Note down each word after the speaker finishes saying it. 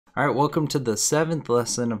Alright, welcome to the 7th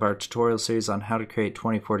lesson of our tutorial series on how to create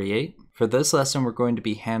 2048. For this lesson, we're going to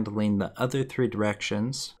be handling the other 3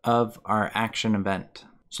 directions of our action event.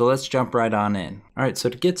 So let's jump right on in. Alright, so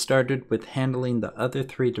to get started with handling the other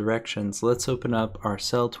 3 directions, let's open up our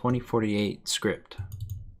Cell 2048 script.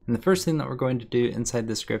 And the first thing that we're going to do inside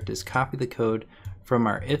the script is copy the code from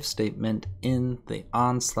our if statement in the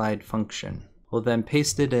onSlide function. We'll then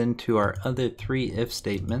paste it into our other 3 if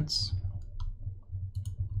statements.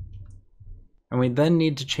 And we then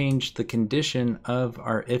need to change the condition of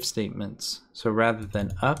our if statements. So rather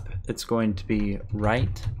than up, it's going to be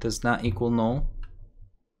right does not equal null,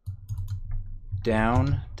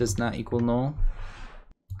 down does not equal null,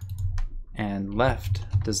 and left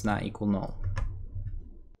does not equal null.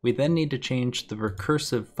 We then need to change the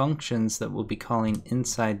recursive functions that we'll be calling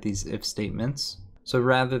inside these if statements. So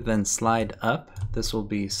rather than slide up, this will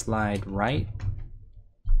be slide right,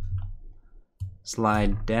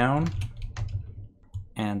 slide down,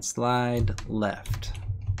 and slide left.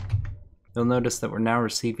 You'll notice that we're now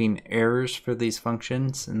receiving errors for these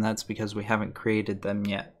functions, and that's because we haven't created them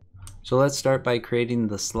yet. So let's start by creating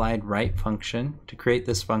the slide right function. To create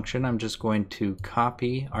this function, I'm just going to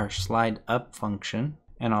copy our slide up function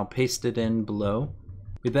and I'll paste it in below.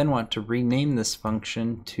 We then want to rename this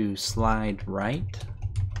function to slide right,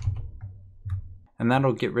 and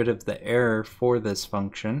that'll get rid of the error for this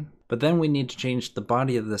function. But then we need to change the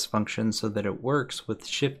body of this function so that it works with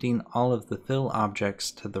shifting all of the fill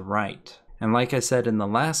objects to the right. And like I said in the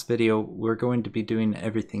last video, we're going to be doing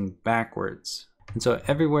everything backwards. And so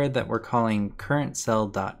everywhere that we're calling current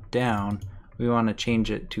cell.down, we want to change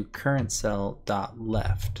it to current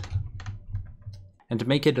cell.left. And to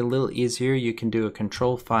make it a little easier, you can do a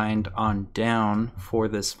control find on down for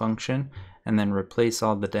this function and then replace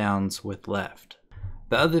all the downs with left.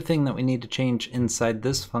 The other thing that we need to change inside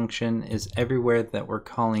this function is everywhere that we're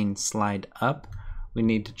calling slide up, we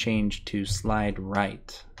need to change to slide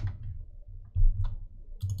right.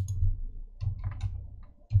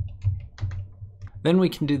 Then we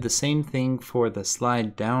can do the same thing for the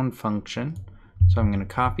slide down function. So I'm going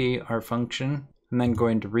to copy our function and then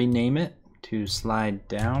going to rename it to slide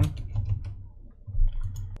down.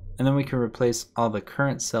 And then we can replace all the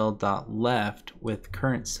current cell.left with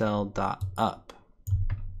current cell.up.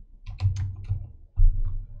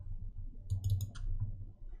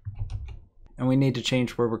 And we need to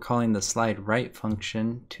change where we're calling the slide right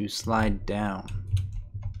function to slide down.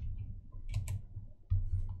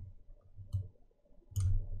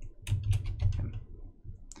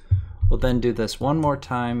 We'll then do this one more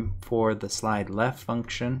time for the slide left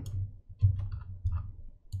function.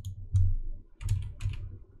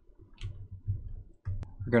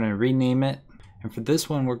 We're going to rename it, and for this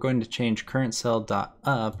one we're going to change current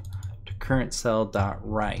cell.up to current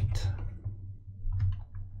cell.right.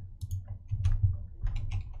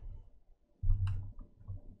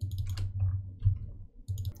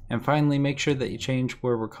 And finally, make sure that you change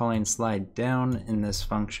where we're calling slide down in this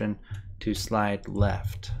function to slide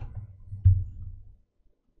left.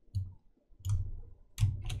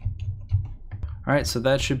 Alright, so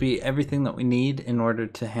that should be everything that we need in order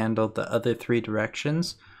to handle the other 3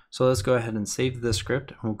 directions. So let's go ahead and save the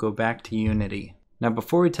script and we'll go back to Unity. Now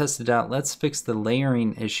before we test it out, let's fix the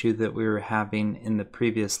layering issue that we were having in the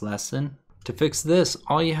previous lesson. To fix this,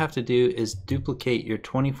 all you have to do is duplicate your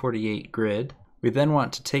 2048 grid. We then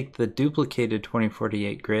want to take the duplicated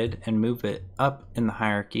 2048 grid and move it up in the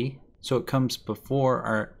hierarchy so it comes before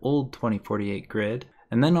our old 2048 grid.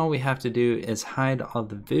 And then all we have to do is hide all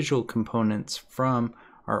the visual components from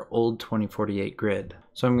our old 2048 grid.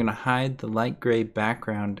 So I'm going to hide the light gray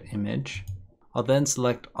background image. I'll then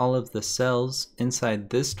select all of the cells inside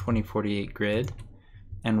this 2048 grid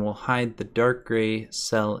and we'll hide the dark gray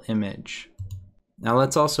cell image. Now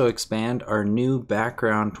let's also expand our new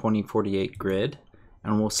background 2048 grid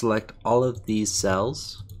and we'll select all of these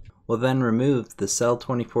cells. We'll then remove the Cell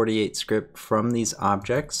 2048 script from these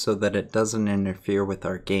objects so that it doesn't interfere with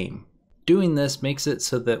our game. Doing this makes it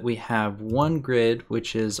so that we have one grid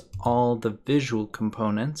which is all the visual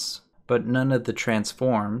components but none of the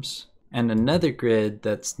transforms, and another grid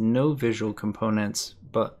that's no visual components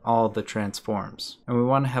but all the transforms. And we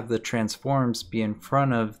want to have the transforms be in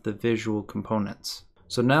front of the visual components.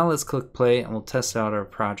 So now let's click play and we'll test out our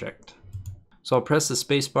project. So I'll press the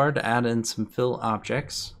spacebar to add in some fill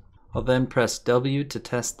objects. I'll then press W to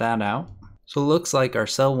test that out. So it looks like our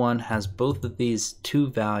cell 1 has both of these 2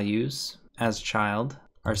 values as child.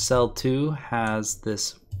 Our cell 2 has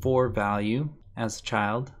this 4 value as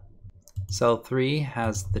child. Cell 3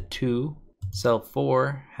 has the 2. Cell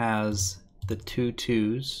 4 has the 2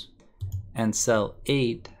 2s, and cell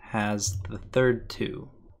 8 has the third 2.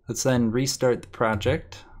 Let's then restart the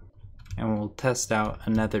project and we'll test out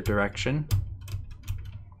another direction.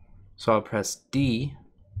 So I'll press D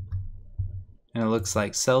and it looks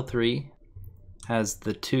like cell 3 has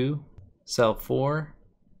the 2, cell 4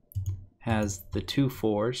 has the 2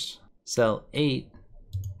 4s, cell 8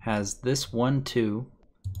 has this 1 2,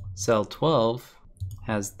 cell 12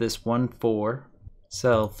 has this 1 4,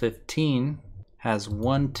 cell 15 has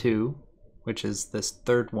 1 2, which is this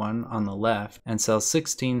third one on the left, and cell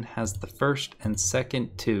 16 has the first and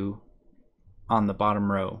second 2 on the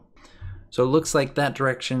bottom row. So it looks like that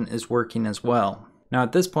direction is working as well. Now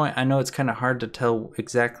at this point, I know it's kind of hard to tell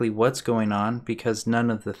exactly what's going on because none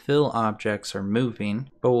of the fill objects are moving,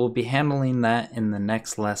 but we'll be handling that in the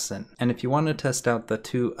next lesson. And if you want to test out the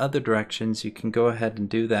 2 other directions, you can go ahead and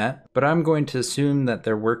do that. But I'm going to assume that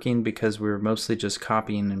they're working because we were mostly just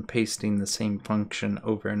copying and pasting the same function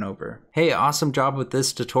over and over. Hey, awesome job with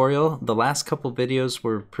this tutorial. The last couple videos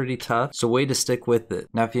were pretty tough, so way to stick with it.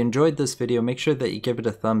 Now if you enjoyed this video, make sure that you give it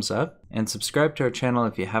a thumbs up and subscribe to our channel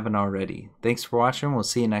if you haven't already. Thanks for watching. We'll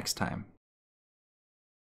see you next time.